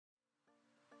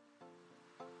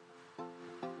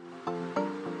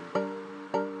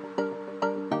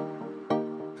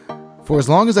For as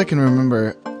long as I can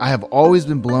remember, I have always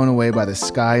been blown away by the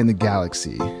sky and the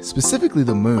galaxy, specifically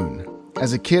the moon.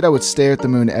 As a kid, I would stare at the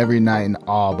moon every night in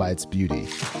awe by its beauty.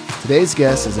 Today's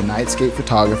guest is a nightscape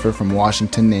photographer from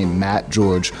Washington named Matt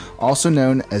George, also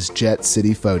known as Jet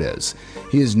City Photos.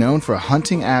 He is known for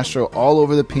hunting astro all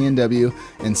over the PNW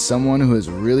and someone who has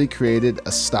really created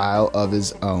a style of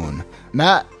his own.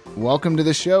 Matt, welcome to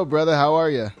the show, brother. How are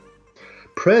you?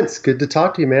 Prince, good to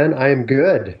talk to you, man. I am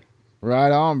good.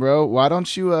 Right on, bro. Why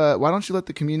don't you let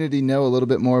the community know a little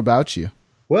bit more about you?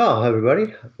 Well,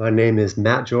 everybody, my name is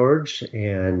Matt George,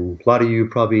 and a lot of you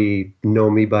probably know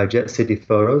me by Jet City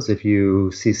Photos if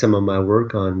you see some of my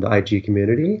work on the IG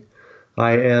community.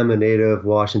 I am a native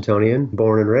Washingtonian,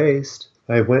 born and raised.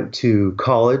 I went to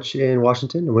college in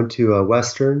Washington. I went to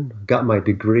Western, got my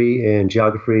degree in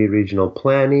geography, regional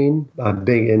planning. I'm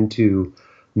big into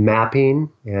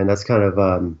mapping, and that's kind of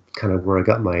where I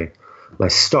got my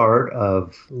start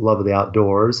of love of the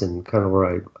outdoors, and kind of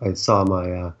where I saw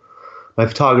my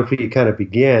photography kind of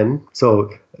begin.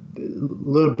 So a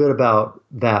little bit about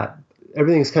that.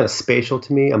 Everything's kind of spatial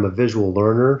to me. I'm a visual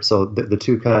learner, so the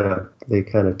two kind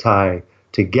of tie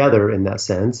together in that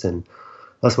sense, and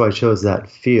that's why I chose that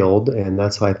field, and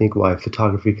that's why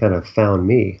photography kind of found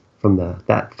me from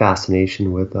that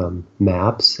fascination with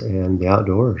maps and the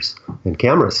outdoors and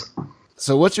cameras.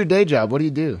 So what's your day job? What do you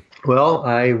do? Well,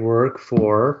 I work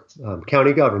for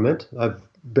county government. I've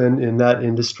been in that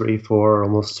industry for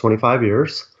almost 25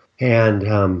 years.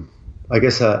 And I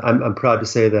guess I'm proud to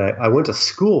say that I went to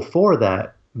school for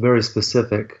that very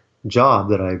specific job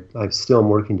that I still am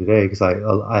working today, because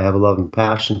I have a love and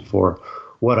passion for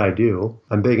what I do.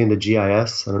 I'm big into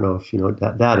GIS. I don't know if you know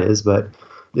what that is, but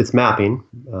it's mapping.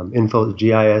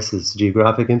 GIS is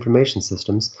Geographic Information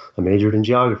Systems. I majored in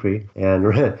geography.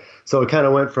 And so it kind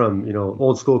of went from,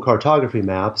 old school cartography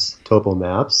maps, topo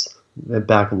maps,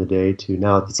 back in the day, to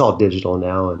now it's all digital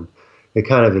now. And it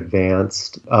kind of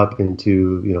advanced up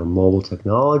into, mobile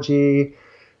technology.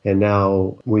 And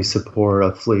now we support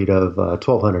a fleet of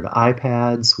 1,200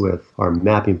 iPads with our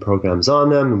mapping programs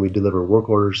on them. And we deliver work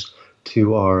orders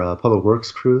to our public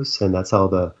works crews. And that's how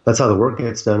the work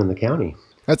gets done in the county.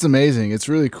 That's amazing. It's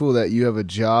really cool that you have a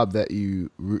job that you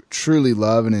truly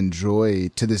love and enjoy.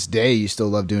 To this day, you still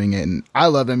love doing it. And I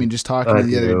love it. I mean, just talking to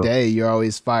you the other day, you're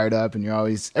always fired up, and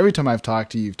every time I've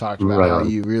talked to you, you've talked about how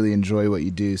you really enjoy what you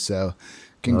do. So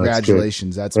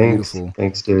congratulations. That's beautiful.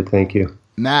 Thanks, dude. Thank you.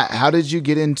 Matt, how did you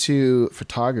get into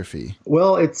photography?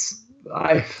 Well,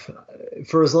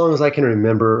 for as long as I can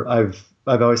remember,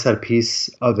 I've always had a piece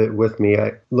of it with me.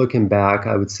 Looking back,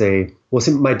 I would say,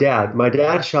 my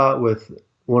dad shot with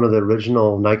one of the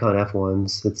original Nikon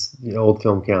F1s. It's the old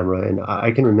film camera. And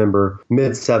I can remember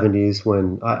mid-'70s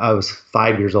when I was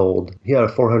 5 years old. He had a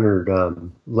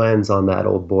 400 lens on that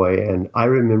old boy. And I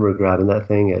remember grabbing that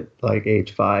thing at like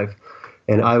age 5.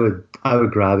 And I would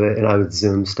grab it and I would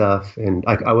zoom stuff. And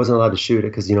I wasn't allowed to shoot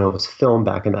it because, it was film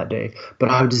back in that day. But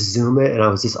I would just zoom it, and I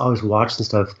was just always watching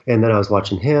stuff. And then I was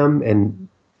watching him,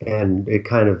 and it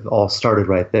kind of all started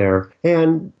right there.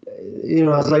 And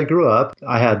as I grew up,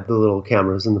 I had the little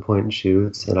cameras and the point and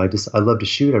shoots, and I love to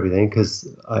shoot everything because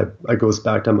I goes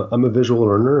back to I'm a visual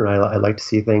learner, and I like to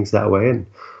see things that way, and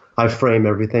I frame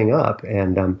everything up.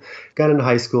 And got into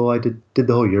high school, I did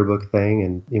the whole yearbook thing,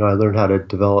 and I learned how to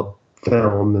develop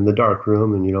film in the dark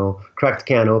room, and crack the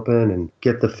can open and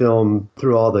get the film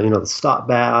through all the the stop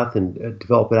bath, and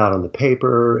develop it out on the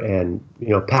paper, and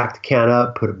pack the can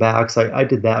up, put it back. So I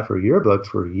did that for a yearbook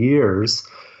for years.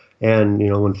 And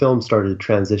when film started to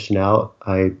transition out,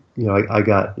 I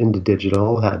got into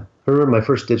digital. I remember my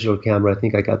first digital camera. I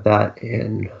think I got that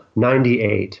in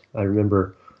 '98. I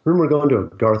remember going to a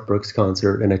Garth Brooks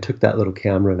concert, and I took that little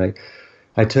camera, and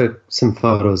I took some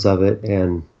photos of it.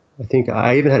 And I think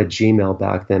I even had a Gmail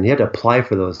back then. You had to apply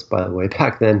for those, by the way,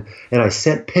 back then. And I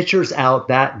sent pictures out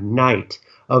that night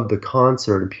of the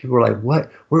concert, and people were like,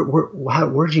 "What?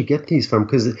 Where'd you get these from?"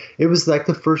 Because it was like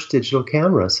the first digital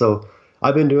camera. So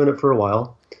I've been doing it for a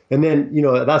while. And then,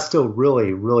 that's still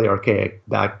really, really archaic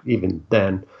back even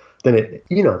then. Then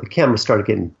the camera started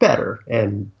getting better,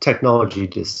 and technology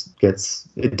just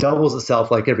it doubles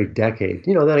itself like every decade.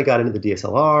 Then I got into the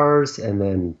DSLRs, and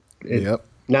then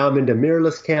now I'm into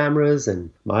mirrorless cameras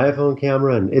and my iPhone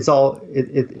camera, and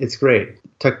it's great.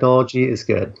 Technology is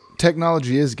good.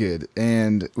 Technology is good.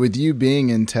 And with you being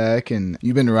in tech and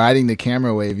you've been riding the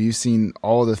camera wave, you've seen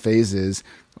all the phases.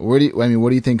 What do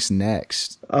you think's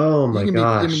next? Oh my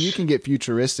gosh. You can get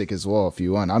futuristic as well if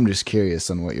you want. I'm just curious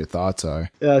on what your thoughts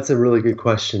are. That's a really good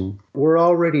question. We're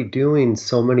already doing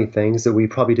so many things that we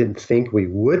probably didn't think we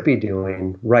would be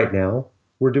doing right now.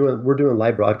 we're doing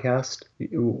live broadcast,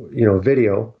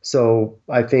 video. So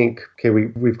I think, okay,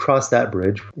 we've crossed that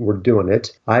bridge. We're doing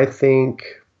it. I think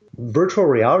virtual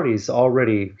reality is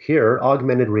already here,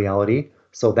 augmented reality.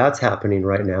 So that's happening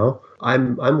right now.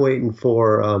 I'm waiting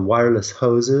for wireless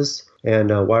hoses and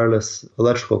wireless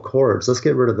electrical cords. Let's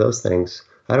get rid of those things.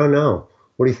 I don't know.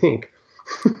 What do you think?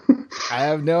 I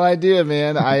have no idea,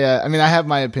 man. I mean, I have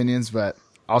my opinions, but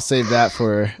I'll save that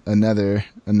for another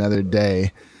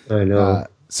day. I know.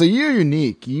 So you're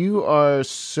unique. You are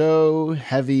so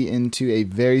heavy into a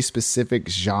very specific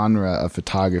genre of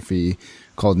photography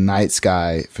called night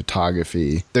sky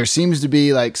photography. There seems to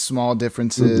be like small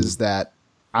differences that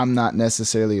I'm not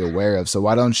necessarily aware of. So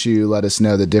why don't you let us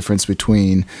know the difference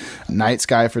between night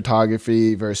sky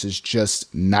photography versus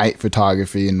just night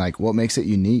photography and like what makes it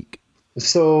unique?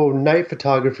 So night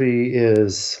photography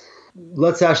is,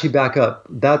 let's actually back up.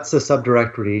 That's a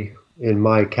subdirectory in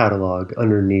my catalog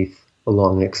underneath a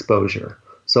long exposure.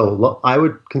 So I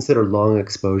would consider long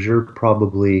exposure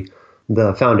probably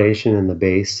the foundation and the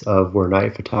base of where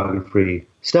night photography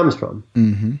stems from.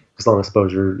 Mm-hmm. Because long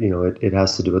exposure, it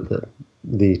has to do with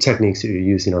the techniques that you're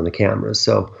using on the cameras.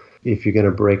 So if you're going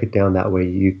to break it down that way,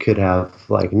 you could have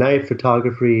like night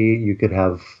photography, you could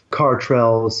have car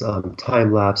trails,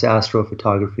 time-lapse,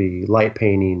 astrophotography, light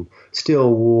painting,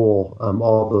 still wool,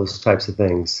 all those types of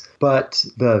things. But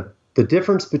the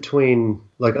difference between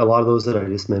like a lot of those that I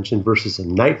just mentioned versus a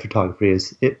night photography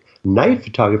is night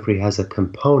photography has a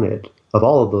component of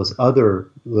all of those other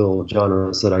little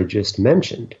genres that I just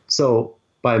mentioned. So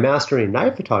by mastering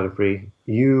night photography,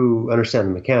 you understand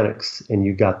the mechanics and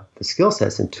you got the skill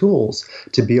sets and tools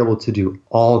to be able to do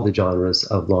all the genres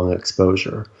of long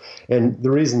exposure. And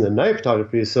the reason that night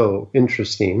photography is so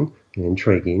interesting and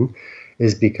intriguing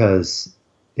is because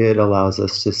it allows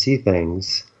us to see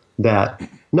things that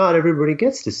not everybody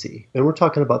gets to see. And we're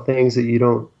talking about things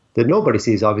that nobody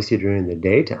sees obviously during the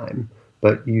daytime,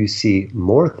 but you see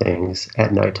more things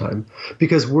at nighttime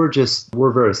because we're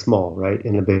very small, right,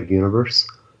 in a big universe.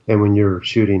 And when you're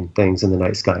shooting things in the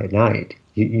night sky at night,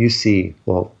 you see,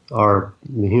 well, the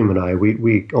human eye,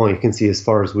 we only can see as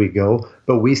far as we go,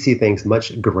 but we see things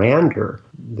much grander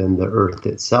than the Earth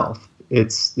itself.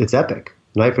 It's epic.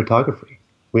 Night photography.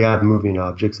 We have moving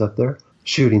objects up there,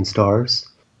 shooting stars.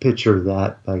 Picture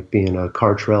that like being a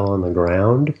car trail on the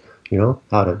ground,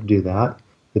 how to do that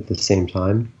at the same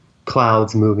time.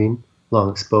 Clouds moving, long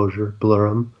exposure, blur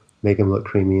them, make them look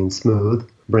creamy and smooth,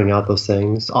 bring out those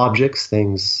things, objects,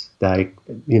 things like,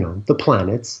 the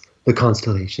planets, the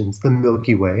constellations, the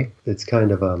Milky Way. It's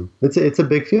kind of, it's a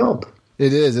big field.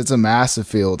 It is. It's a massive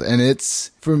field. And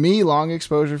for me, long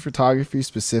exposure photography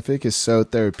specific is so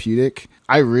therapeutic.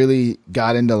 I really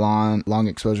got into long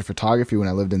exposure photography when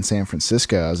I lived in San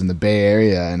Francisco. I was in the Bay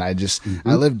Area and I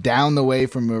lived down the way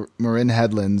from Marin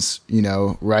Headlands,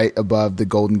 right above the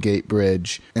Golden Gate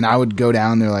Bridge. And I would go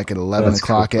down there like at 11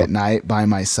 o'clock at night by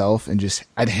myself and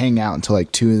I'd hang out until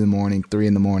like 2 a.m, 3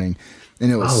 a.m. And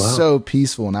it was so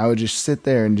peaceful. And I would just sit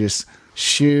there and just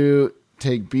shoot,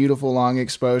 take beautiful long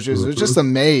exposures. It was just a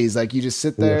maze. Like you just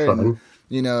sit there and,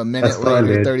 a minute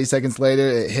later, 30 seconds later,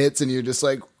 it hits and you're just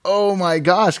like, oh my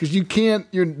gosh, because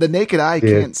the naked eye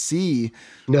can't see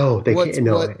what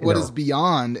is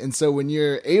beyond. And so when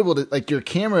you're able to, like your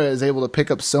camera is able to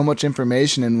pick up so much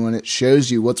information, and when it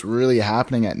shows you what's really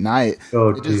happening at night,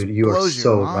 it dude, you are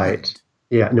so right.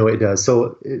 Yeah, no, it does.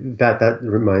 So that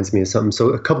reminds me of something. So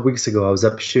a couple weeks ago, I was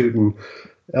up shooting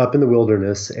up in the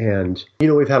wilderness, and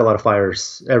we've had a lot of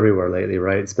fires everywhere lately,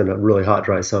 right? It's been a really hot,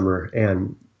 dry summer,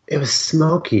 and it was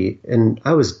smoky, and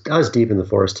I was deep in the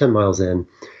forest, 10 miles in,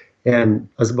 and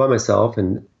I was by myself,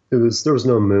 and there was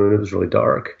no moon. It was really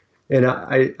dark, and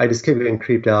I just kept getting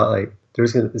creeped out. Like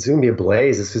it's gonna be a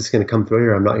blaze. It's just gonna come through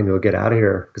here. I'm not even gonna get out of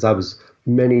here because I was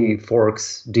many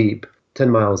forks deep, 10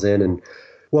 miles in, and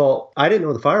well, I didn't know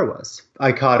what the fire was.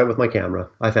 I caught it with my camera.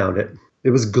 I found it. It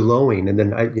was glowing, and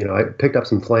then I picked up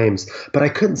some flames, but I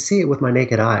couldn't see it with my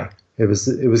naked eye. It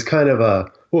was kind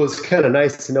of it's kind of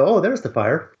nice to know, oh, there's the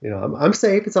fire. I'm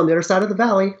safe. It's on the other side of the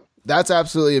valley. That's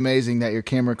absolutely amazing that your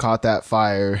camera caught that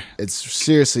fire. It's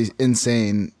seriously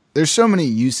insane. There's so many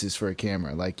uses for a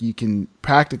camera. Like you can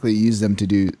practically use them to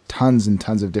do tons and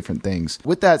tons of different things.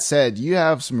 With that said, you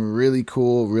have some really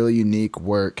cool, really unique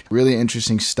work, really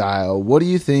interesting style. What do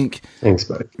you think? Thanks,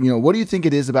 bud. What do you think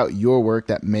it is about your work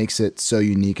that makes it so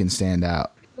unique and stand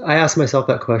out? I ask myself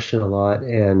that question a lot,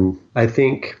 and I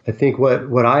think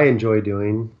what I enjoy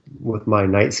doing with my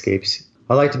nightscapes,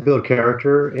 I like to build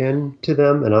character into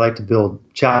them, and I like to build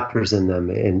chapters in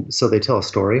them, and so they tell a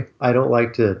story. I don't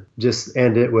like to just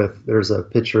end it with there's a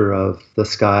picture of the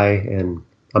sky and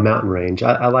a mountain range.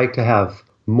 I like to have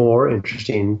more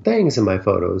interesting things in my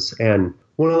photos. And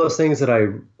one of those things that I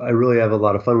really have a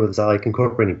lot of fun with is I like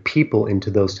incorporating people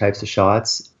into those types of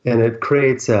shots. And it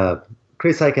creates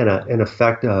like an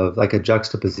effect of like a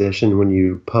juxtaposition when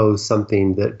you pose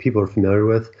something that people are familiar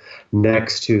with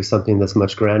next to something that's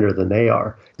much grander than they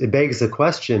are. It begs the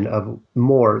question of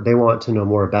more. They want to know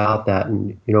more about that,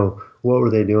 and what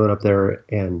were they doing up there,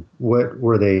 and what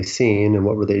were they seeing, and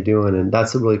what were they doing, and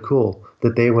that's really cool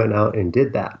that they went out and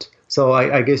did that. So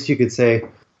I guess you could say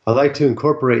I like to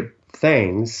incorporate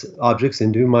objects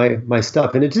into my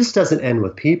stuff, and it just doesn't end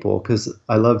with people because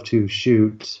I love to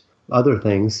shoot other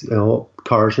things,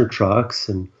 cars or trucks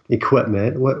and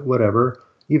equipment, whatever,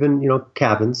 even,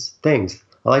 cabins, things.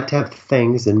 I like to have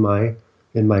things in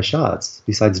my shots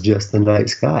besides just the night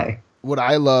sky. What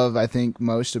I love, I think,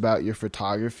 most about your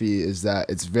photography is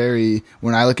that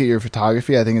when I look at your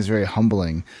photography, I think it's very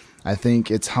humbling. I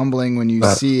think it's humbling when you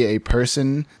see a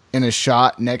person in a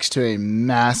shot next to a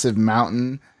massive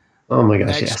mountain. Oh my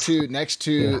gosh, next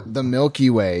to the Milky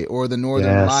Way or the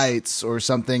Northern Lights or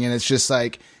something. And it's just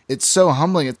like, it's so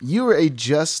humbling. You are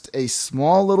just a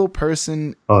small little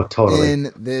person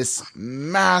in this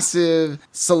massive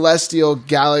celestial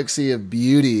galaxy of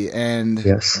beauty. And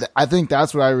I think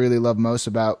that's what I really love most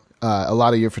about a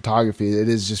lot of your photography. It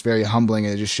is just very humbling.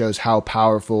 And it just shows how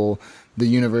powerful the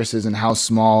universe is and how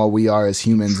small we are as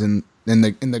humans in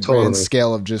the grand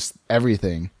scale of just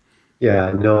everything.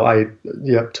 Yeah, no,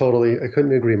 totally. I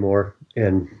couldn't agree more.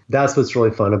 And that's what's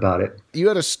really fun about it. You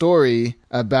had a story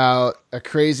about a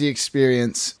crazy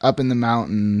experience up in the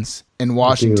mountains in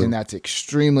Washington that's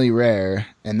extremely rare,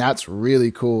 and that's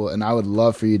really cool. And I would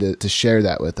love for you to share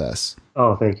that with us.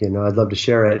 Oh, thank you. No, I'd love to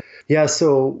share it. Yeah,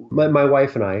 so my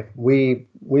wife and I, we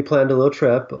planned a little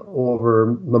trip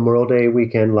over Memorial Day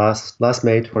weekend last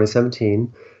May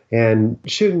 2017. And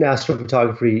shooting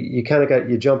astrophotography,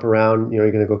 you jump around, you're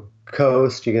going to go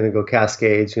coast, you're going to go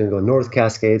Cascades, you're going to go North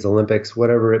Cascades, Olympics,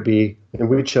 whatever it be. And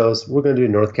we're going to do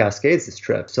North Cascades this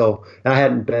trip. So I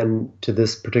hadn't been to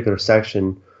this particular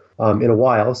section in a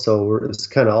while. So it's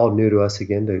kind of all new to us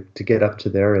again to get up to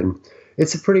there. And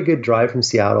it's a pretty good drive from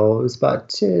Seattle. It was about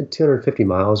 250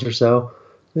 miles or so.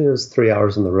 It was 3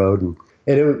 hours on the road. And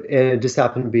it just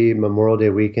happened to be Memorial Day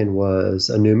weekend was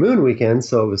a new moon weekend.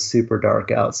 So it was super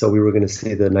dark out. So we were going to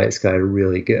see the night sky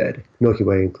really good, Milky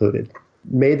Way included.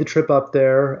 Made the trip up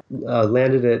there,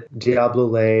 landed at Diablo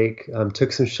Lake,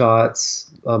 took some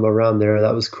shots around there.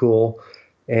 That was cool.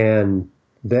 And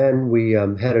then we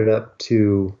headed up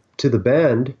to the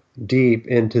Bend, deep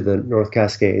into the North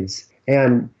Cascades,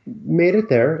 and made it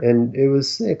there. And it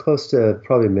was close to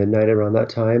probably midnight around that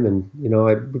time. And,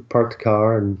 I parked the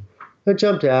car and I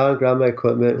jumped out, grabbed my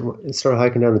equipment, and started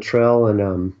hiking down the trail.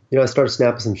 And I started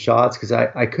snapping some shots because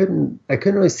I couldn't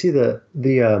really see the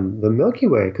Milky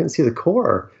Way. I couldn't see the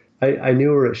core. I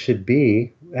knew where it should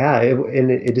be.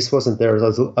 And it just wasn't there. I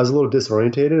was a little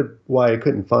disorientated why I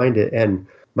couldn't find it. And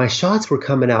my shots were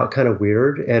coming out kind of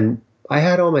weird. And I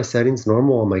had all my settings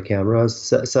normal on my camera. I was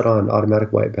set on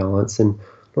automatic white balance, and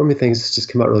normally things just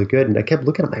come out really good. And I kept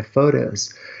looking at my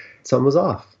photos. Something was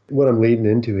off. What I'm leading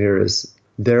into here is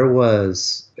there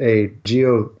was a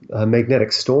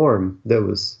geomagnetic storm that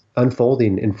was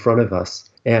unfolding in front of us,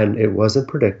 and it wasn't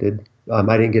predicted. I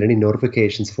didn't get any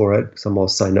notifications for it because I'm all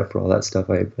signed up for all that stuff.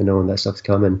 I know when that stuff's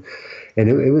coming, and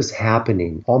it was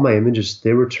happening. All my images,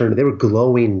 they were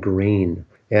glowing green,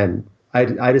 and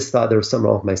I just thought there was something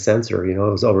wrong with my sensor. It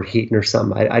was overheating or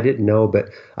something. I didn't know, but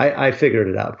I figured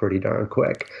it out pretty darn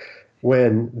quick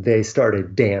when they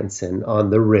started dancing on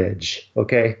the ridge.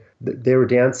 Okay. They were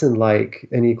dancing like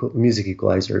an music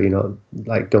equalizer,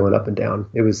 like going up and down.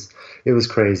 It was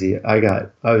crazy. I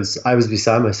was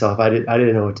beside myself. I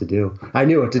didn't know what to do. I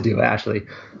knew what to do, actually.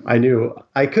 I knew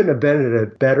I couldn't have been at a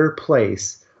better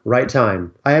place, right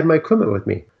time. I had my equipment with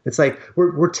me. It's like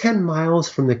we're 10 miles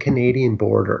from the Canadian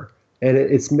border, and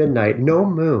it's midnight, no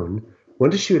moon.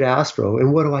 Went to shoot astro,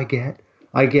 and what do I get?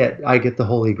 I get the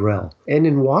Holy Grail. And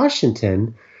in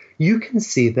Washington, you can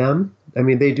see them. I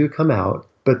mean, they do come out.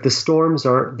 But the storms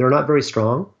they're not very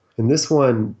strong. And this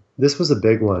was a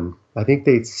big one. I think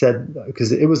they said,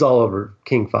 because it was all over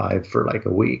King 5 for like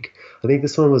a week. I think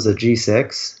this one was a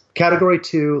G6. Category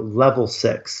 2, level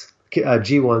 6.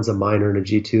 G1's a minor and a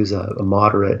G2's a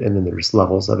moderate, and then there's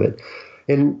levels of it.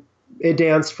 And it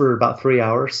danced for about 3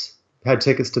 hours. Had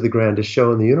tickets to the grandest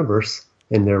show in the universe,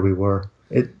 and there we were.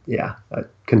 I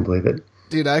couldn't believe it.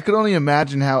 Dude, I could only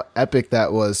imagine how epic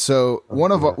that was. So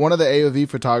one of the AOV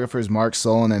photographers, Mark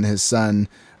Solon, and his son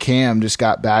Cam just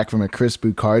got back from a Chris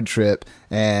Boucard trip,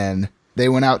 and they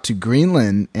went out to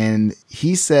Greenland, and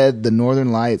he said the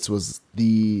Northern Lights was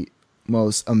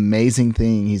most amazing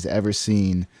thing he's ever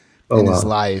seen in his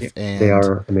life. And they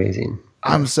are amazing.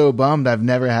 I'm so bummed I've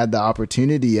never had the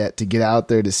opportunity yet to get out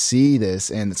there to see this.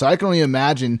 And so I can only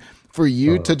imagine for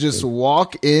you to just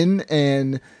walk in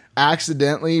and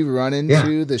accidentally run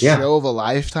into the show of a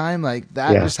lifetime. Like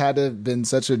that just had to have been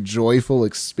such a joyful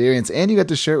experience. And you got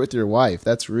to share it with your wife.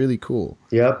 That's really cool.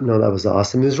 Yep. No, that was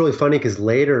awesome. It was really funny because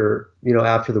later,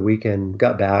 after the weekend,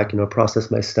 got back,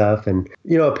 processed my stuff and,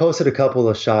 I posted a couple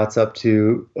of shots up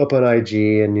on IG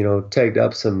and, tagged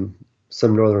up some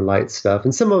Northern Lights stuff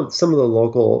and some of the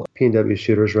local PNW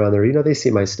shooters around there, they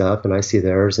see my stuff and I see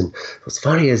theirs. And what's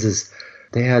funny is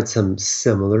they had some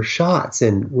similar shots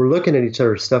and we're looking at each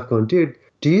other's stuff going, dude,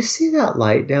 do you see that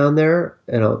light down there?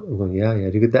 And I'm going, yeah,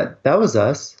 dude, that was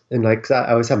us. And like,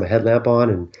 I always have my headlamp on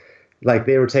and like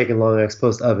they were taking long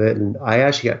expos of it. And I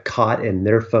actually got caught in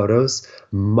their photos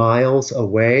miles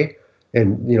away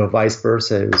and, vice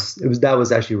versa. That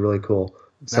was actually really cool.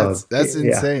 So that's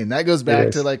insane. That goes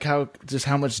back to like how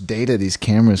much data these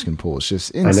cameras can pull. It's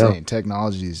just insane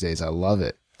technology these days. I love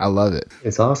it.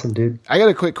 It's awesome, dude. I got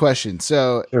a quick question.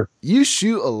 So you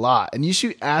shoot a lot and you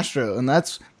shoot astro, and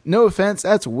that's, no offense,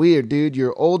 that's weird, dude.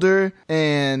 You're older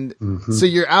and so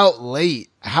you're out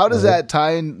late. How does that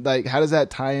tie in? Like, how does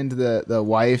that tie into the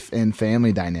wife and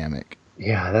family dynamic?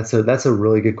 Yeah, that's a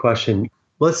really good question.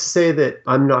 Let's say that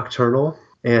I'm nocturnal,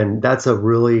 and that's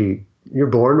you're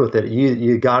born with it.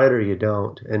 You got it or you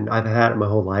don't. And I've had it my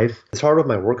whole life. It's hard with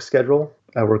my work schedule.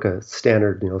 I work a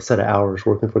standard, set of hours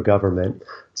working for government.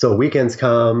 So weekends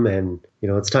come and,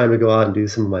 it's time to go out and do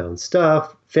some of my own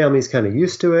stuff. Family's kind of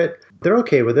used to it. They're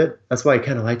okay with it. That's why I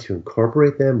kind of like to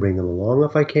incorporate them, bring them along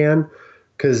if I can.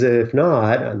 Because if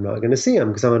not, I'm not going to see them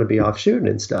because I'm going to be off shooting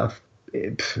and stuff.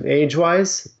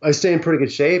 Age-wise, I stay in pretty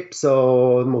good shape.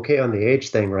 So I'm okay on the age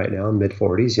thing right now. I'm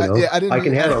mid-40s, I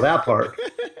can handle that part.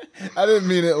 I didn't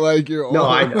mean it like you're old. No,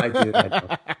 I do.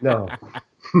 No.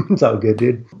 It's all good,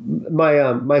 dude.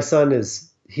 My son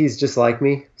he's just like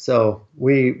me. So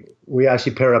we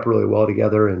actually pair up really well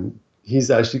together, and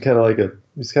he's actually kind of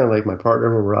like my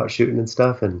partner when we're out shooting and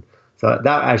stuff. And so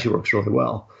that actually works really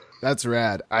well. That's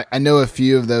rad. I know a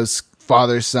few of those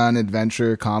father-son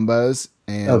adventure combos,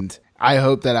 and I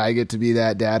hope that I get to be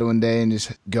that dad one day and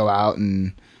just go out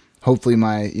and hopefully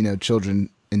my,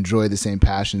 children enjoy the same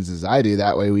passions as I do.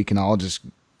 That way we can all just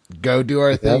go do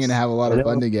our thing and have a lot of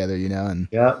fun together, and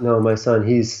my son,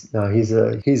 he's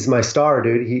my star,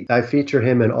 dude. I feature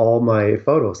him in all my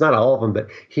photos, not all of them, but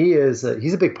he's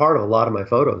a big part of a lot of my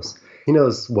photos. He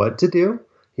knows what to do.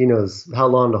 He knows how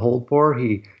long to hold for.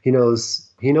 He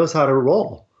knows how to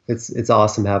roll. It's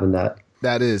awesome having that.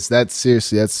 That's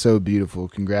seriously, that's so beautiful.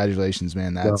 Congratulations,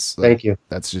 man. Thank you.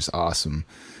 That's just awesome.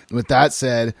 With that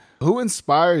said, who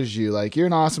inspires you? Like, you're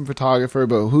an awesome photographer,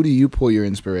 but who do you pull your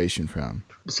inspiration from?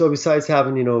 So besides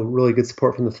having, really good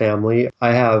support from the family,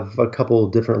 I have a couple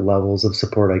different levels of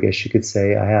support, I guess you could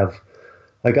say.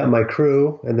 I got my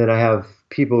crew, and then I have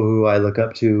people who I look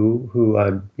up to who I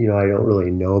don't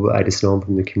really know, but I just know them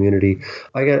from the community.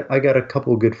 I got a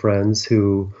couple of good friends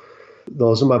who,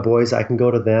 those are my boys. I can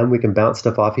go to them. We can bounce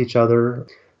stuff off each other,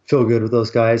 feel good with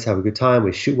those guys, have a good time.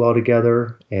 We shoot well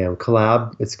together and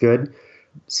collab. It's good.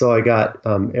 So I got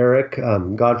Eric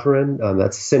Godfrin,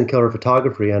 that's Sin Killer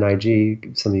Photography on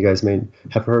IG. Some of you guys may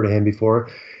have heard of him before.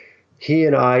 He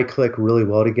and I click really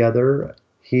well together.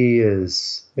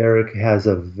 Eric has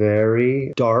a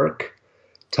very dark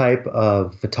type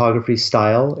of photography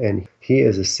style, and he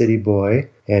is a city boy,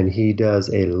 and he does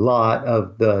a lot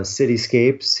of the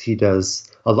cityscapes. He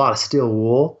does a lot of steel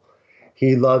wool.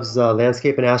 He loves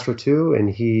landscape and astro too, and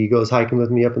he goes hiking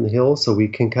with me up in the hills, so we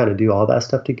can kind of do all that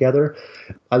stuff together.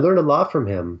 I learned a lot from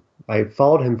him. I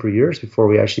followed him for years before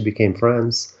we actually became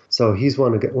friends, so he's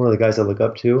one of the guys I look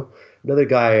up to. Another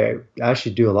guy I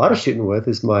actually do a lot of shooting with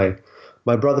is my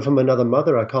brother from another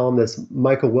mother. I call him this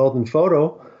Michael Weldon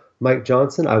Photo, Mike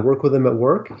Johnson. I work with him at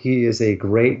work. He is a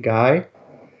great guy.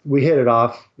 We hit it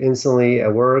off instantly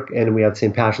at work, and we have the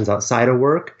same passions outside of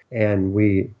work. And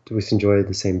we enjoy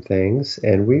the same things.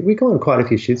 And we go on quite a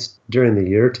few shoots during the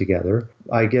year together.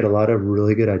 I get a lot of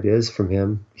really good ideas from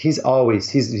him. He's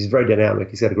very dynamic.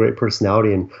 He's got a great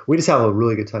personality, and we just have a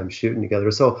really good time shooting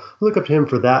together. So I look up to him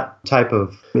for that type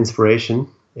of inspiration,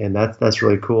 and that's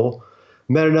really cool.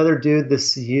 Met another dude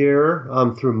this year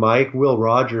through Mike, Will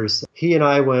Rogers. He and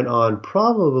I went on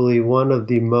probably one of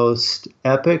the most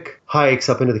epic hikes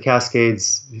up into the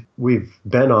Cascades we've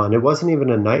been on. It wasn't even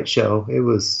a night show. It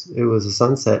was a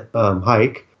sunset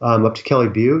hike up to Kelly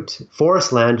Butte,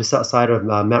 Forest Land, just outside of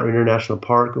Mount Rainier National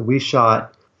Park. We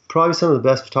shot probably some of the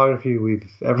best photography we've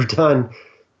ever done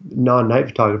non-night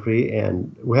photography,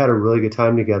 and we had a really good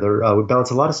time together. We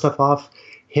bounced a lot of stuff off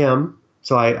him.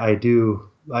 So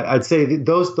I'd say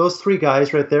those three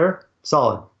guys right there,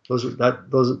 solid.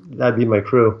 That'd be my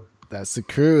crew. That's the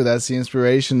crew. That's the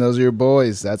inspiration. Those are your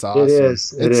boys. That's awesome.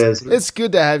 It is. It's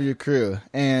good to have your crew.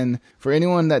 And for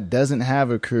anyone that doesn't have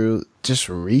a crew, just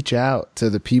reach out to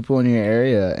the people in your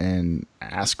area and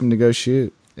ask them to go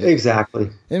shoot. Exactly.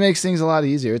 It makes things a lot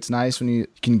easier. It's nice when you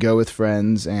can go with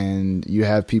friends and you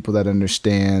have people that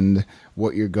understand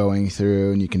what you're going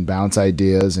through and you can bounce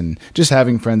ideas, and just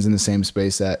having friends in the same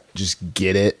space that just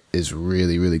get it is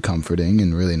really, really comforting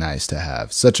and really nice to have.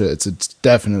 It's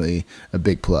definitely a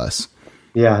big plus.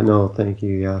 Yeah, no, thank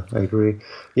you. Yeah, I agree.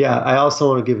 Yeah, I also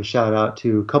want to give a shout out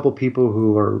to a couple people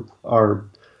who are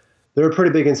they're a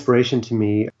pretty big inspiration to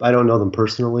me. I don't know them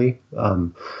personally.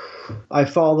 I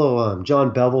follow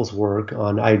John Bevel's work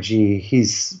on IG.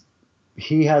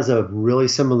 He has a really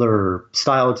similar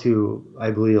style to,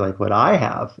 I believe, like what I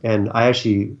have, and I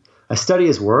study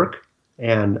his work,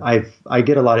 and I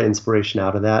get a lot of inspiration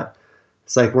out of that.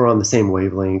 It's like we're on the same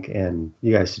wavelength, and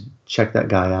you guys should check that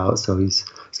guy out. So he's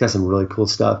got some really cool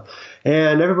stuff.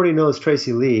 And everybody knows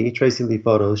Tracy Lee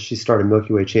Photos. She started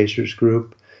Milky Way Chasers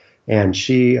group, and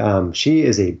she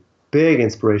is a big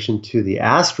inspiration to the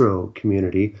astro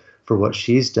community for what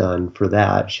she's done for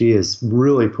that. She has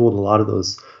really pulled a lot of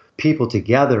those people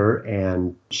together,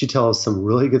 and she tells some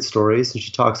really good stories, and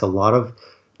she talks a lot of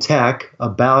tech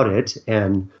about it,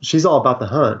 and she's all about the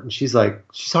hunt, and she's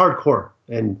hardcore.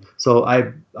 And so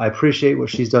I appreciate what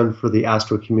she's done for the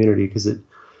astro community, because it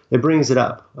brings it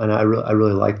up, and I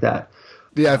really like that.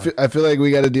 Yeah, I feel like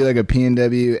we got to do like an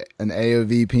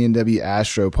AOV PNW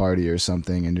astro party or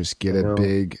something, and just get a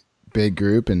big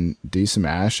group and do some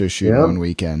astro shoot one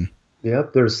weekend.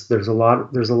 Yep, there's a lot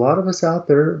of us out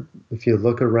there. If you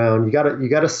look around, you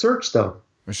gotta search though.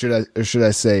 Or should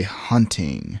I say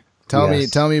hunting? Tell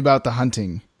me about the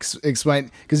hunting.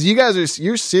 Explain, because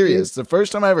you're serious. The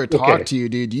first time I ever talked to you,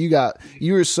 dude,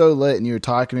 you were so lit, and you were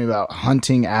talking to me about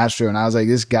hunting astro, and I was like,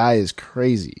 this guy is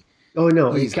crazy. Oh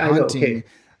no, he's hunting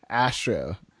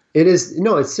astro.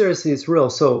 It's seriously, it's real.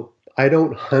 So I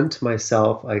don't hunt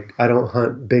myself. I don't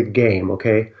hunt big game.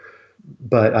 Okay.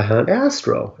 But I hunt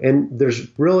astro, and there's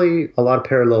really a lot of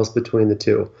parallels between the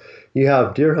two. You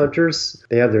have deer hunters,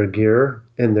 they have their gear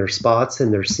and their spots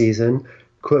and their season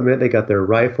equipment. They got their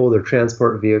rifle, their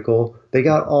transport vehicle. They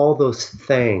got all those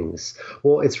things.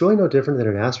 Well, it's really no different than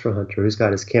an astro hunter who's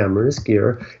got his camera, his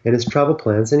gear, and his travel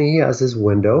plans, and he has his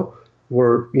window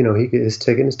where, he gets his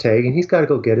ticket and his tag, and he's got to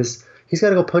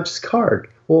go punch his card.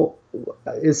 Well,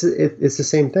 it's the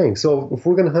same thing. So if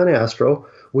we're going to hunt astro,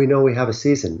 we know we have a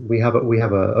season. We have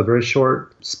a very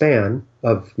short span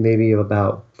of maybe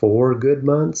about 4 good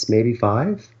months, maybe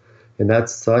 5, and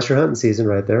that's your hunting season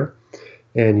right there.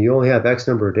 And you only have X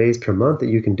number of days per month that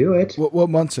you can do it. What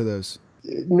months are those?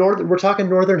 We're talking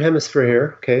northern hemisphere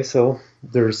here. Okay, so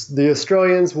there's the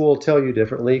Australians will tell you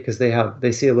differently because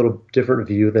they see a little different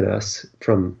view than us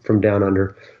from down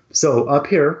under. So up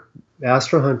here,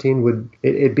 astro hunting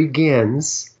it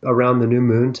begins around the new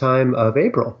moon time of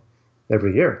April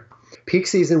every year. Peak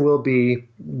season will be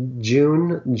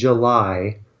June,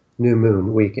 July, new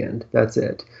moon weekend. That's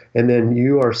it. And then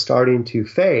you are starting to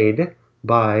fade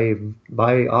by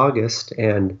August,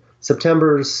 and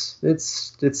September's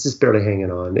it's just barely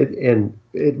hanging on.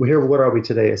 Here, what are we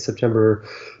today? It's September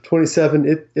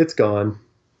 27. It's gone.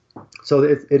 So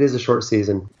it is a short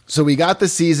season. So we got the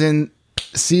season.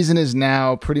 Season is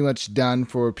now pretty much done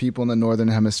for people in the northern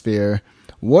hemisphere.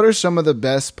 What are some of the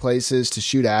best places to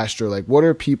shoot astro? Like, what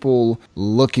are people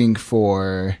looking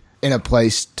for in a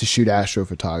place to shoot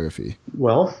astrophotography?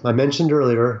 Well, I mentioned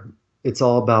earlier, it's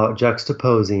all about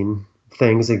juxtaposing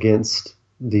things against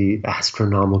the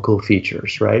astronomical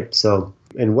features, right? So,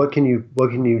 and what can you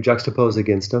juxtapose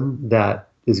against them that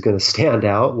is going to stand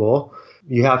out? Well,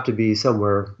 you have to be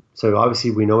somewhere. So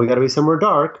obviously, we know we got to be somewhere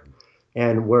dark.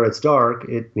 And where it's dark,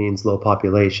 it means low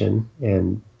population,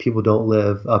 and people don't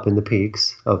live up in the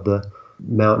peaks of the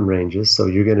mountain ranges. So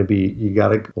if you're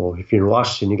in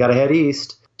Washington, you got to head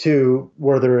east to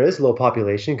where there is low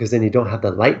population, because then you don't have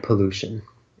the light pollution.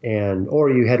 Or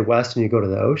you head west and you go to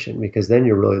the ocean, because then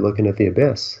you're really looking at the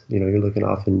abyss. You're looking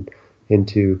off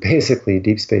into basically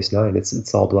Deep Space Nine.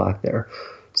 It's all black there.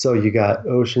 So you got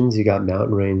oceans, you got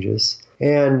mountain ranges.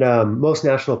 And most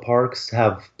national parks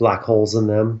have black holes in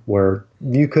them where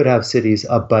you could have cities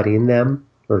abutting them,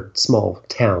 or small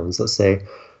towns, let's say,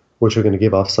 which are going to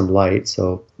give off some light.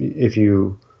 So if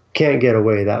you can't get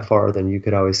away that far, then you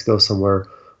could always go somewhere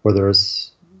where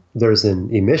there's an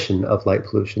emission of light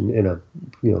pollution in a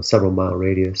several mile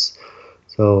radius.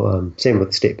 So same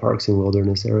with state parks and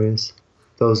wilderness areas.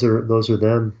 Those are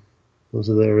them. Those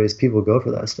are the areas people go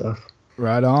for that stuff.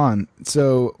 Right on.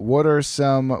 So what are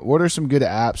some good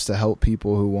apps to help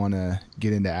people who want to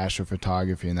get into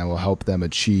astrophotography and that will help them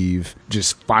achieve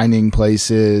just finding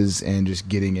places and just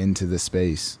getting into the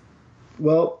space?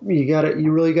 Well,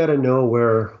 you really gotta know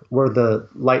where the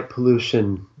light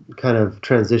pollution kind of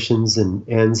transitions and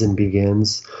ends and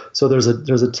begins. So there's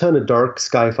a ton of dark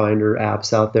sky finder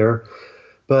apps out there.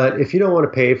 But if you don't want to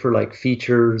pay for like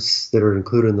features that are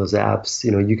included in those apps,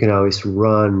 you can always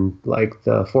run like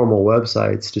the formal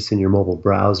websites just in your mobile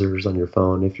browsers on your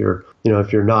phone. If you're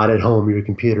not at home, your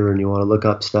computer, and you want to look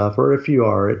up stuff, or if you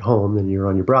are at home and you're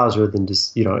on your browser, then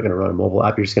just you're not going to run a mobile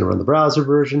app. You're just going to run the browser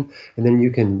version, and then you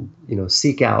can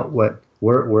seek out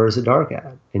where is it dark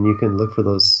at, and you can look for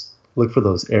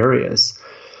those areas.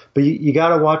 But you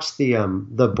got to watch the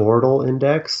Bortle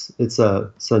index.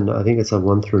 I think it's a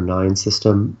 1 through 9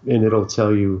 system, and it'll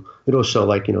show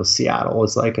like Seattle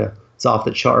is it's off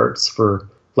the charts for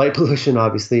light pollution.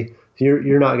 Obviously,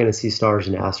 you're not going to see stars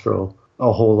in astro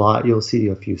a whole lot. You'll see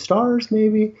a few stars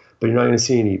maybe, but you're not going to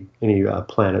see any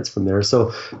planets from there.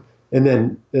 So, and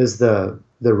then as the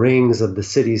rings of the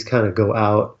cities kind of go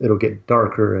out, it'll get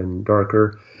darker and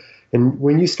darker. And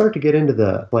when you start to get into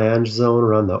the flange zone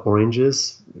around the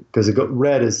oranges, because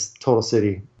red is total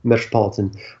city,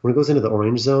 metropolitan. When it goes into the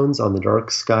orange zones on the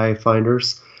dark sky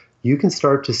finders, you can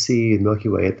start to see the Milky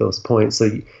Way at those points.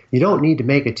 So you don't need to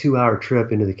make a 2-hour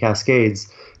trip into the Cascades.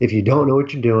 If you don't know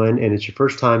what you're doing and it's your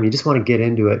first time, you just want to get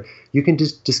into it, you can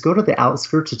just go to the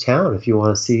outskirts of town if you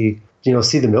want to see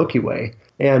the Milky Way.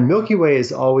 And Milky Way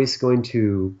is always going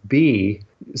to be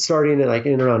starting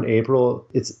in around April.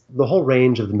 It's the whole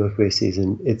range of the Milky Way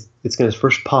season. It's going to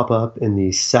first pop up in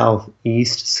the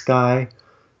southeast sky,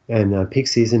 and peak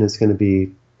season is going to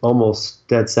be almost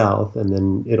dead south, and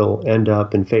then it'll end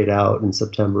up and fade out in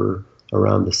September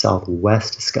around the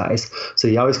southwest skies. So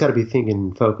you always got to be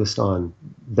focused on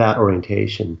that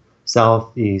orientation: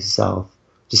 south, east, south.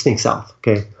 Just think south,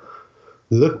 okay?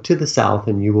 Look to the south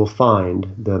and you will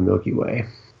find the Milky Way.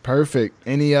 Perfect.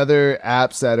 Any other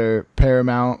apps that are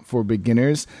paramount for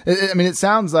beginners? I mean, it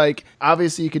sounds like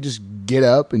obviously you could just get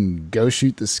up and go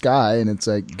shoot the sky and it's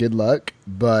like, good luck.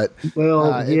 But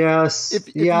yes.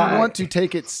 If you want to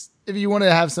take it, if you want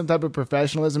to have some type of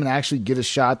professionalism and actually get a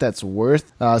shot that's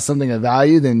worth something of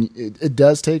value, then it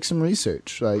does take some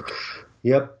research.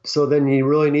 Yep. So then you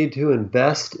really need to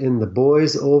invest in the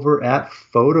boys over at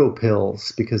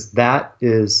PhotoPills, because that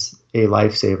is a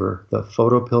lifesaver, the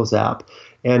PhotoPills app.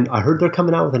 And I heard they're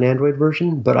coming out with an Android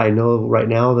version, but I know right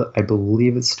now that I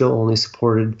believe it's still only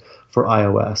supported for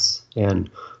iOS. And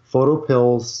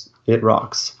PhotoPills, it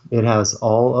rocks. It has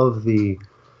all of the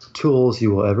tools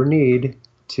you will ever need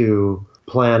to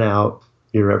plan out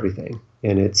your everything.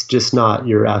 And it's just not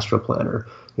your Astro Planner.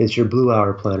 It's your Blue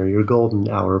Hour Planner, your Golden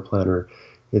Hour Planner.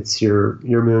 It's your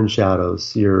moon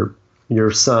shadows, your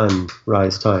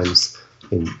sunrise times.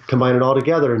 And combine it all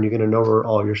together, and you're going to know where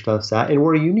all your stuff's at and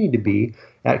where you need to be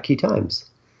at key times.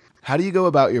 How do you go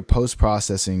about your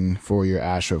post-processing for your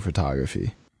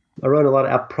astrophotography? I run a lot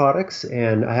of app products,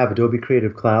 and I have Adobe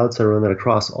Creative Cloud, so I run that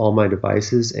across all my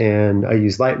devices, and I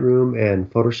use Lightroom and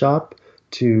Photoshop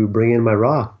to bring in my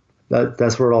RAW.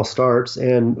 That's where it all starts.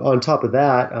 And on top of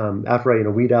that, after I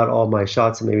weed out all my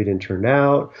shots that maybe didn't turn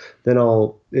out, then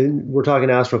we're talking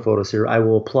astrophotos here, I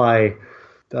will apply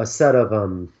a set of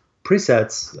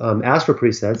presets, astro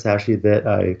presets actually, that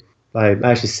I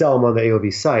actually sell them on the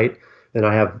AOV site, and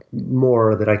I have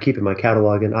more that I keep in my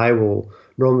catalog, and I will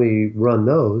normally run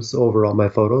those over all my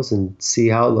photos and see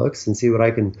how it looks and see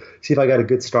if I got a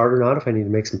good start or not, if I need to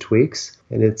make some tweaks.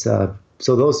 And it's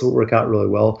so those will work out really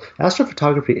well.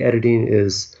 Astrophotography editing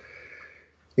is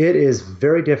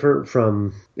very different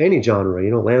from any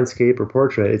genre, landscape or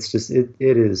portrait. It's just it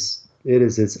is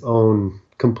its own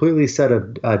completely set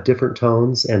of different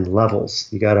tones and levels.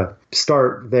 You got to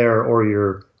start there, or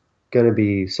you're going to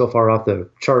be so far off the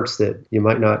charts that you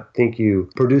might not think you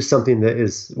produce something that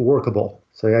is workable.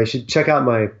 So yeah, you should check out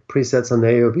my presets on the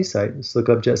AOV site. Just look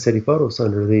up Jet City Photos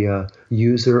under the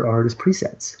user artist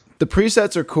presets. The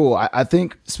presets are cool. I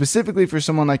think specifically for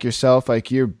someone like yourself,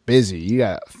 like you're busy. You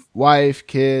got wife,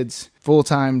 kids,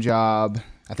 full-time job.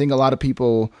 I think a lot of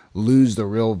people lose the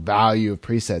real value of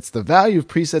presets. The value of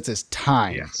presets is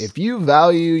time. Yes. If you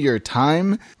value your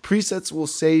time, presets will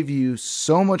save you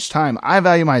so much time. I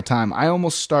value my time. I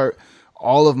almost start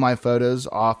all of my photos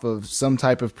off of some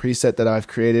type of preset that I've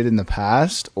created in the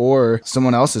past, or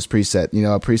someone else's preset,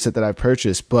 a preset that I've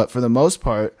purchased. But for the most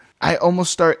part, I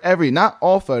almost start not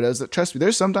all photos. Trust me,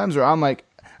 there's sometimes where I'm like,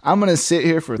 I'm going to sit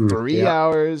here for 3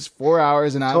 hours, 4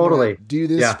 hours, and I'm going to do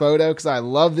this photo because I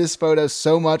love this photo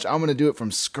so much. I'm going to do it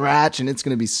from scratch, and it's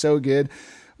going to be so good.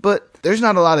 But there's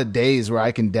not a lot of days where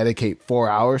I can dedicate 4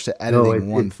 hours to editing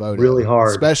one photo. Really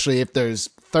hard. Especially if there's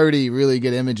 30 really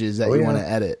good images that you want to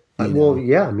edit. Well,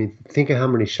 yeah. I mean, think of how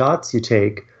many shots you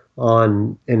take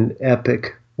on an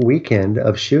epic weekend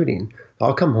of shooting.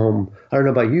 I'll come home. I don't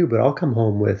know about you, but I'll come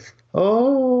home with, I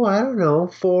don't know,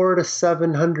 400 to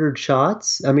 700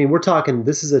 shots. I mean, we're talking,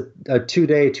 this is a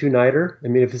 2-day, 2-nighter. I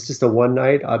mean, if it's just a one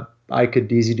night, I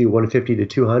could easily do 150 to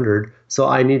 200. So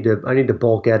I need to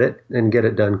bulk edit and get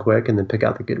it done quick and then pick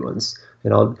out the good ones.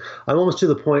 And I'm almost to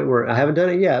the point where I haven't done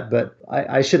it yet, but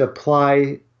I should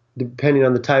apply, depending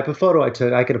on the type of photo I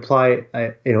took, I could apply,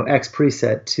 X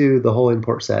preset to the whole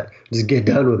import set. Just get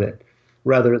done with it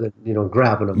rather than,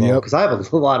 grabbing them all. Because I have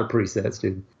a lot of presets,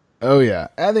 dude. Oh, yeah.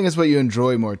 I think it's what you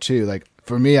enjoy more, too. Like,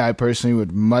 for me, I personally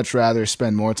would much rather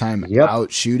spend more time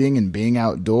out shooting and being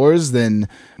outdoors than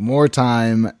more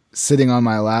time sitting on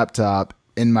my laptop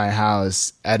in my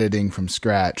house editing from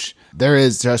scratch.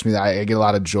 Trust me, I get a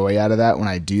lot of joy out of that when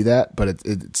I do that, but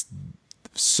it's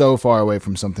so far away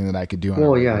from something that I could do on a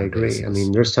regular I agree. basis. I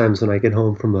mean, there's times when I get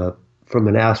home from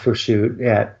an astro shoot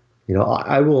at,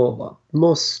 I will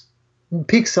most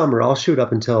peak summer, I'll shoot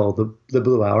up until the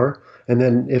blue hour. And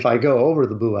then if I go over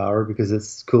the blue hour because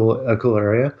it's a cool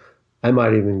area, I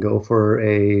might even go for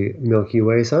a Milky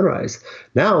Way sunrise.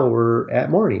 Now we're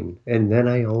at morning, and then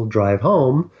I'll drive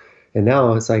home, and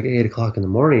now it's like 8 o'clock in the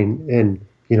morning, and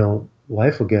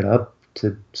wife will get up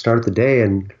to start the day,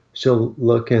 and she'll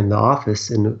look in the office,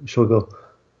 and she'll go,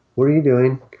 "What are you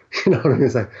doing?"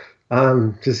 It's like,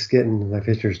 I'm just getting my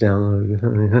pictures downloaded,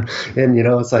 and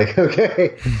it's like,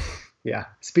 okay. Yeah,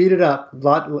 speed it up.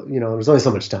 There's only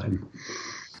so much time.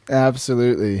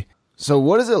 Absolutely. So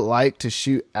what is it like to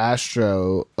shoot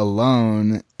astro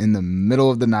alone in the middle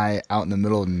of the night out in the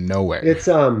middle of nowhere? It's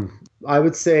I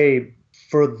would say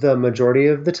for the majority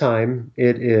of the time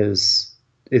it's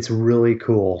really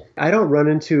cool. I don't run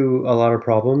into a lot of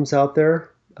problems out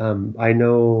there. I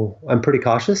know I'm pretty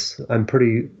cautious. I'm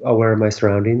pretty aware of my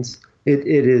surroundings. It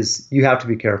is, you have to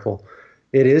be careful.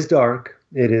 It is dark.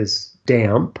 It is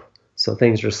damp. So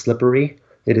things are slippery.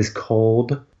 It is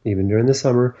cold, even during the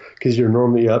summer, because you're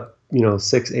normally up,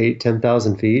 6, 8,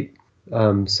 10,000 feet.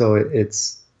 So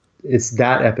it's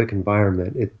that epic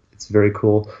environment. It's very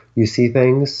cool. You see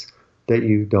things that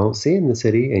you don't see in the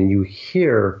city, and you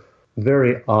hear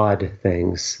very odd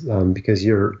things because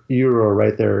you're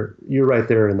right there. You're right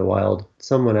there in the wild,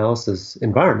 someone else's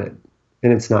environment,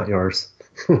 and it's not yours.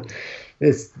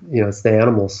 It's the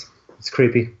animals. It's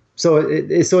creepy. So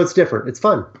it's different. It's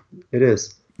fun. It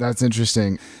is. That's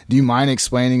interesting. Do you mind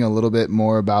explaining a little bit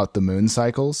more about the moon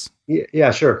cycles?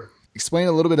 Yeah, sure. Explain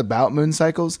a little bit about moon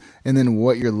cycles and then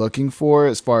what you're looking for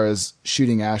as far as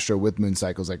shooting astro with moon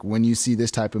cycles. Like when you see this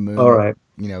type of moon, all right,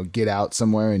 get out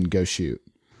somewhere and go shoot.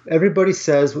 Everybody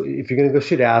says if you're going to go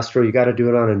shoot astro, you got to do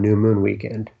it on a new moon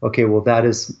weekend. Okay, well, that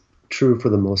is true for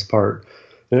the most part.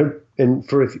 And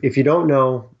if you don't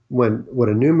know what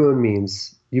a new moon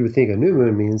means, you would think a new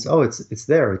moon means, it's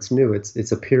there, it's new,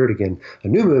 it's appeared again. A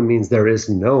new moon means there is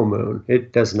no moon.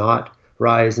 It does not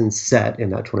rise and set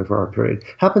in that 24-hour period.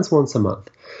 Happens once a month.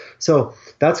 So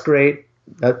that's great.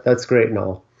 That's great and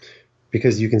all,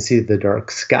 because you can see the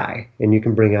dark sky and you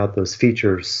can bring out those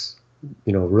features,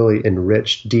 really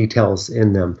enriched details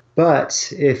in them.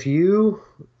 But if you're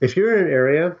in an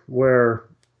area where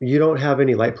you don't have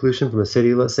any light pollution from a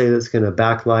city, let's say, that's going to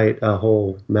backlight a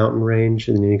whole mountain range,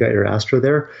 and then you got your astro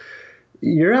there,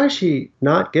 you're actually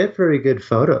not get very good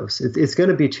photos. It's going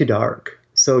to be too dark.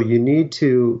 So you need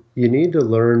to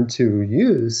learn to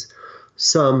use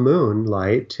some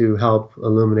moonlight to help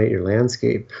illuminate your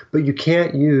landscape. But you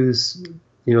can't use,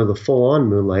 the full-on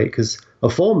moonlight, because a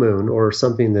full moon or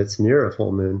something that's near a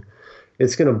full moon,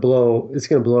 it's going to blow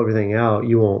everything out.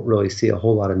 You won't really see a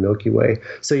whole lot of Milky Way.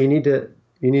 So you need to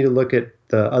look at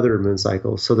the other moon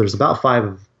cycles. So there's about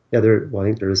 5 I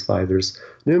think there is 5. There's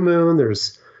new moon,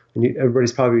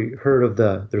 everybody's probably heard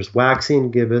of there's waxing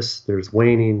gibbous, there's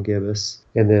waning gibbous,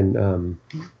 and then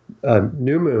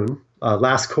new moon,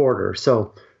 last quarter.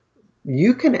 So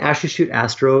you can actually shoot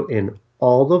astro in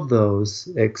all of those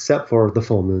except for the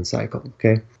full moon cycle,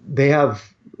 okay? They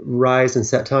have rise and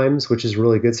set times, which is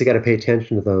really good, so you got to pay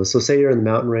attention to those. So say you're in the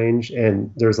mountain range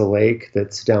and there's a lake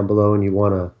that's down below and you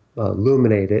want to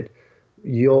illuminate it,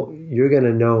 you're going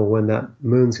to know when that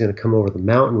moon's going to come over the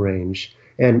mountain range.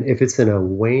 And if it's in a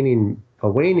waning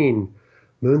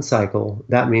moon cycle,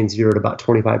 that means you're at about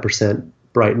 25%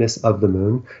 brightness of the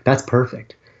moon. That's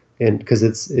perfect. and because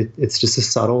it's just a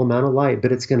subtle amount of light,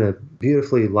 but it's going to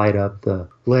beautifully light up the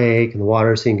lake and the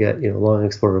water, so you can get long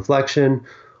exposure reflection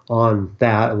on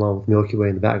that, along with Milky Way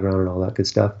in the background and all that good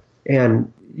stuff.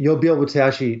 And you'll be able to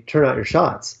actually turn out your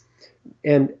shots.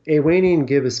 And a waning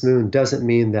gibbous moon doesn't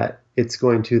mean that it's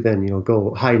going to then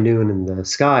go high noon in the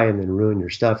sky and then ruin your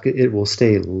stuff. It will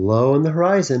stay low on the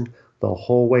horizon the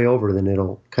whole way over. Then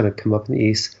it'll kind of come up in the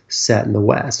east, set in the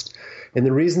west. And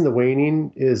the reason the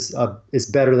waning is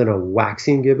better than a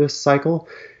waxing gibbous cycle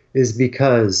is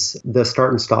because the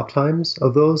start and stop times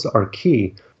of those are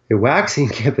key. A waxing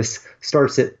gibbous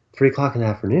starts at 3 o'clock in the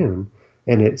afternoon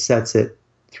and it sets at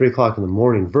 3 o'clock in the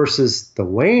morning, versus the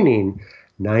waning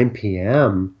 9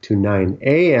 p.m. to 9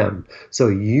 a.m. So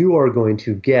you are going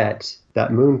to get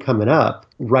that moon coming up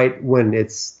right when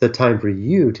it's the time for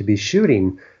you to be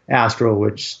shooting astro,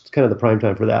 which kind of the prime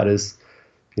time for that is,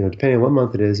 depending on what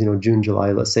month it is, June,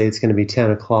 July, let's say it's going to be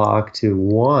 10 o'clock to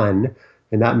 1,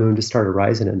 and that moon just started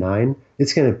rising at 9.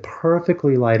 It's going to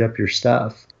perfectly light up your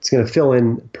stuff. It's going to fill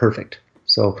in perfect.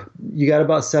 So you got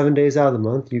about 7 days out of the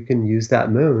month. You can use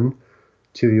that moon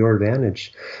to your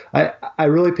advantage. I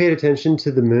really paid attention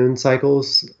to the moon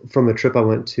cycles from a trip I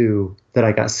went to that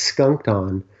I got skunked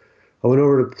on. I went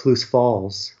over to Palouse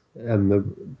Falls. A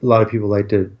lot of people like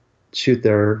to shoot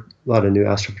there. A lot of new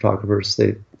astrophotographers,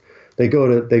 they go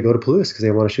to Palouse because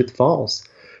they want to shoot the falls.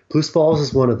 Palouse Falls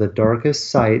is one of the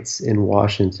darkest sites in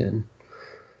Washington,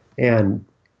 and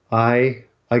I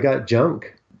got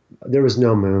junk. There was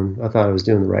no moon. I thought I was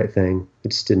doing the right thing.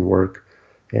 It just didn't work.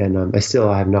 And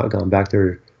I have not gone back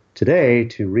there today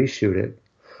to reshoot it.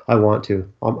 I want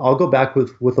to. I'll go back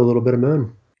with a little bit of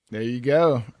moon. There you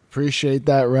go. Appreciate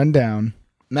that rundown.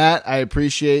 Matt, I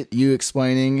appreciate you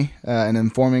explaining and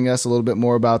informing us a little bit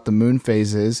more about the moon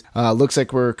phases. Looks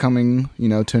like we're coming,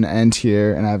 to an end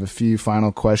here, and I have a few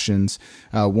final questions.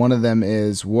 One of them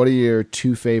is, what are your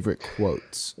 2 favorite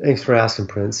quotes? Thanks for asking,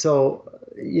 Prince. So,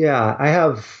 yeah,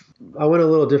 I went a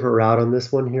little different route on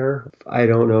this one here. I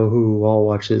don't know who all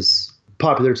watches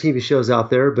popular TV shows out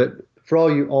there, but for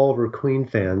all you Oliver Queen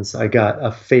fans, I got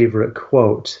a favorite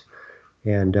quote.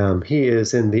 And he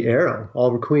is in The Arrow.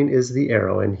 Oliver Queen is The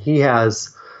Arrow. And he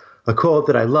has a quote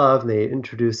that I love, and they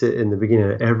introduce it in the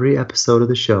beginning of every episode of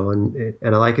the show. And I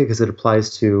like it because it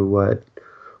applies to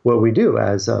what we do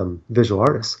as visual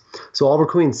artists. So Oliver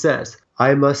Queen says,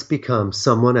 "I must become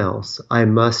someone else. I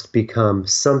must become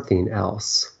something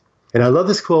else." And I love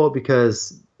this quote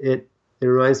because it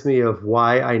reminds me of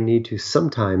why I need to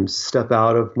sometimes step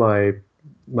out of my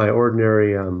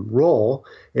ordinary role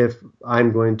if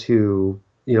I'm going to,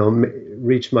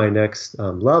 reach my next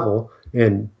level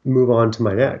and move on to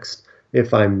my next.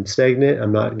 If I'm stagnant,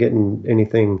 I'm not getting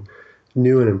anything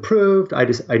new and improved.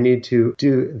 I need to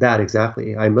do that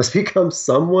exactly. I must become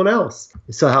someone else.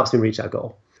 So it helps me reach that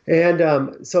goal.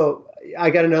 And so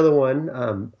I got another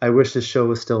one. I wish this show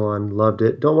was still on. Loved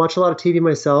it. Don't watch a lot of TV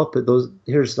myself, but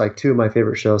here's like 2 of my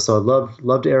favorite shows. So I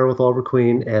loved Arrow with Oliver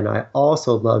Queen, and I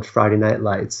also loved Friday Night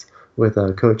Lights with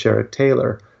Coach Eric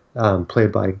Taylor,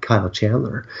 played by Kyle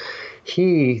Chandler.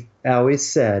 He always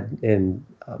said in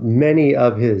many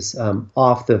of his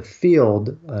off the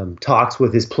field talks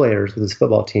with his players, with his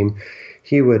football team,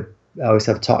 he would always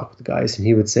have a talk with the guys, and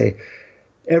he would say,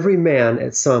 every man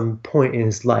at some point in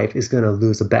his life is going to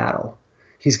lose a battle.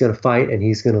 He's going to fight and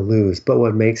he's going to lose. But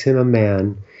what makes him a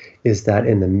man is that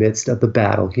in the midst of the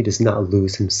battle, he does not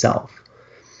lose himself.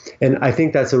 And I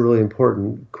think that's a really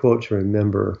important quote to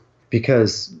remember,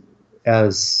 because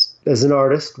as an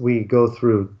artist, we go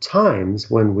through times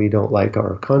when we don't like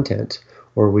our content,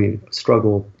 or we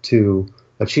struggle to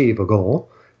achieve a goal,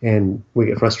 and we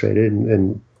get frustrated,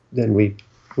 and then we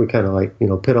kind of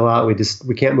piddle out.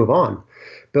 We can't move on.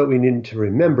 But we need to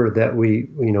remember that we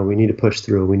need to push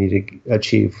through. We need to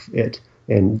achieve it.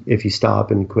 And if you stop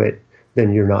and quit,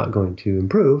 then you're not going to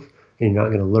improve, and you're not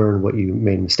going to learn what you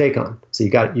made a mistake on. So you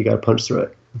got to punch through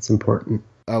it. It's important.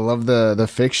 I love the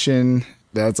fiction.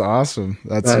 That's awesome.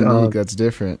 That's unique. That's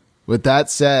different. With that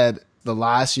said, the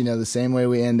last, the same way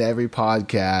we end every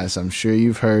podcast, I'm sure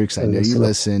you've heard, because I know you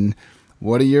listen.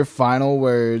 What are your final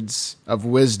words of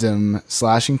wisdom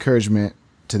 / encouragement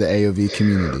to the AOV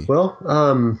community? Well,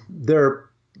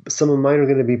 some of mine are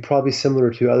going to be probably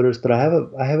similar to others, but I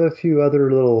have a few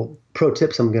other little pro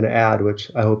tips I'm going to add,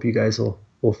 which I hope you guys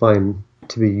will find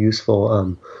to be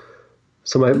useful.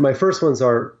 So my first ones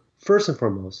are, first and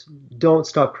foremost, don't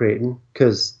stop creating,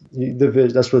 because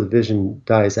that's where the vision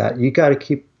dies at. You got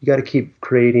to keep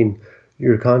creating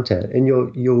your content, and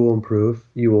you will improve.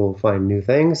 You will find new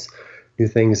things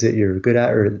that you're good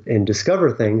at, and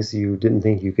discover things you didn't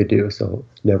think you could do. So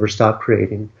never stop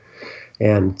creating.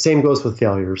 And same goes with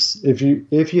failures. If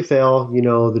you fail, you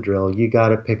know the drill. You got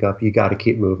to pick up. You got to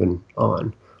keep moving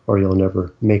on, or you'll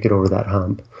never make it over that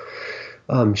hump.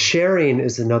 Sharing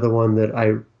is another one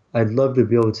that I'd love to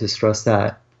be able to stress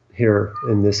that here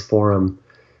in this forum.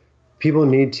 People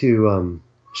need to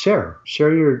share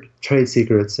your trade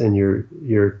secrets and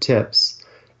your tips,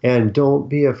 and don't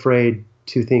be afraid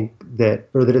to think that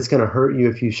it's going to hurt you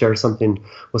if you share something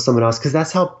with someone else, because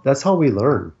that's how we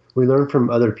learn. We learn from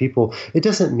other people. It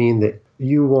doesn't mean that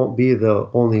you won't be the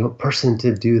only person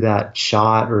to do that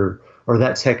shot or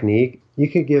that technique. You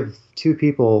could give two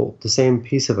people the same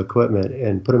piece of equipment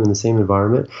and put them in the same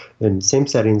environment and same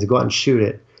settings and go out and shoot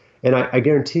it. And I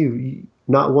guarantee you,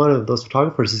 not one of those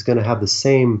photographers is going to have the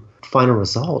same final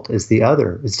result as the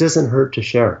other. It doesn't hurt to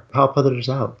share. Help others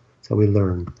out. That's how we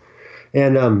learn.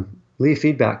 And leave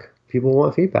feedback. People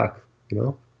want feedback,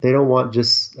 They don't want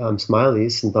just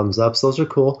smileys and thumbs ups. Those are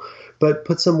cool, but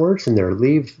put some words in there.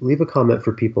 Leave a comment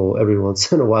for people every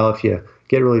once in a while. If you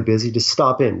get really busy, just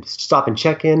stop and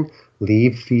check in.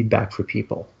 Leave feedback for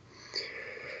people.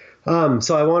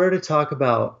 So I wanted to talk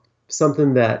about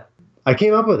something that I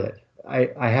came up with it.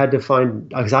 I had to find,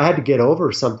 because I had to get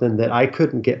over something that I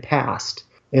couldn't get past.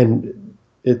 And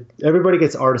everybody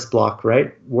gets artist block,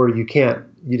 right? Where you can't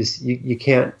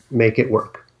make it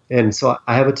work. And so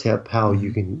I have a tip how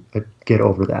you can get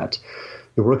over that.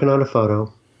 You're working on a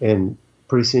photo, and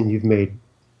pretty soon you've made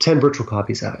 10 virtual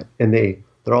copies of it, and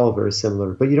they're all very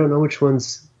similar, but you don't know which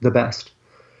one's the best.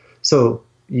 So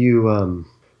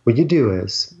what you do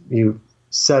is you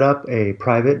set up a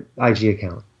private IG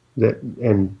account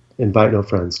and invite no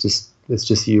friends. It's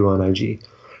just you on IG.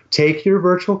 Take your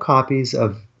virtual copies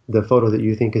of the photo that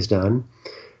you think is done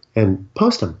and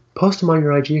post them on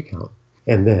your IG account.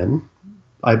 And then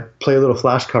I play a little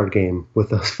flashcard game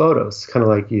with those photos, kind of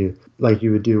like you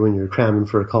would do when you're cramming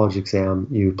for a college exam.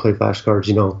 You play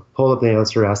flashcards, hold up the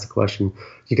answer, ask the question.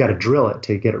 You got to drill it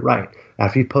till you get it right.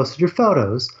 After you posted your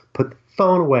photos, put the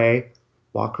phone away,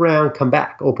 walk around, come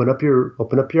back, open up your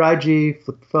IG,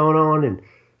 flip the phone on, and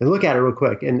look at it real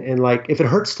quick. And like, if it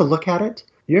hurts to look at it,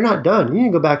 you're not done. You need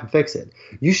to go back and fix it.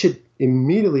 You should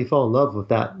immediately fall in love with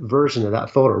that version of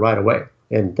that photo right away.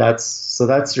 And that's my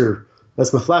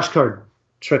flashcard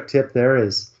trick tip there,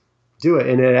 is do it.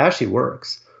 And it actually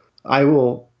works. I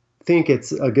will think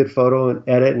it's a good photo and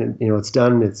edit, and it's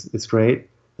done, it's great.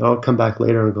 And I'll come back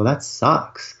later and go, that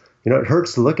sucks. It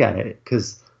hurts to look at it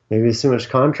because maybe it's too much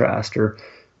contrast or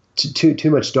too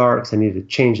much darks. I need to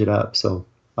change it up. So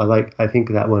I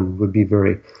think that one would be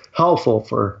very helpful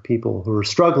for people who are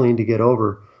struggling to get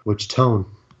over which tone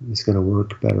is going to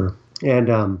work better.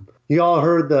 And you all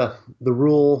heard the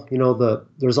rule,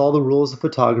 there's all the rules of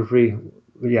photography.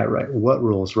 Yeah, right. What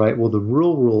rules, right? Well, the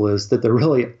rule is that there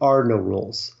really are no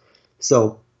rules.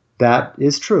 So that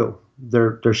is true.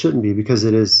 There shouldn't be, because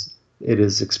it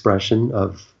is expression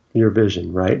of your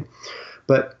vision, right?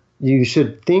 But you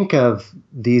should think of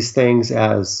these things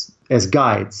as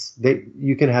guides.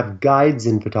 You can have guides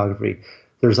in photography.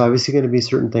 There's obviously going to be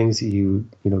certain things that you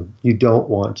don't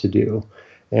want to do,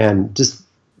 and just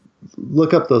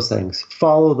look up those things,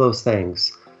 follow those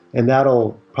things, and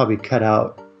that'll probably cut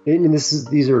out. And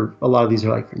a lot of these are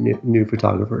like new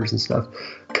photographers and stuff.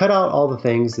 Cut out all the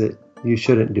things that you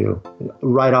shouldn't do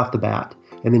right off the bat,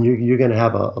 and then you're going to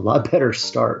have a lot better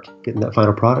start getting that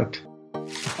final product.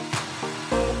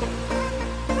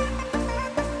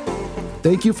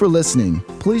 Thank you for listening.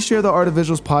 Please share the Art of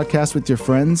Visuals podcast with your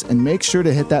friends and make sure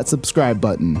to hit that subscribe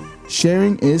button.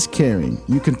 Sharing is caring.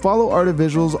 You can follow Art of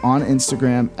Visuals on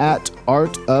Instagram at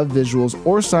Art of Visuals,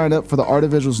 or sign up for the Art of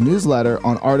Visuals newsletter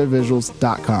on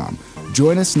artofvisuals.com.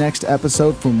 Join us next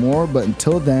episode for more, but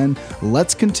until then,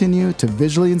 let's continue to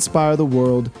visually inspire the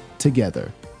world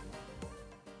together.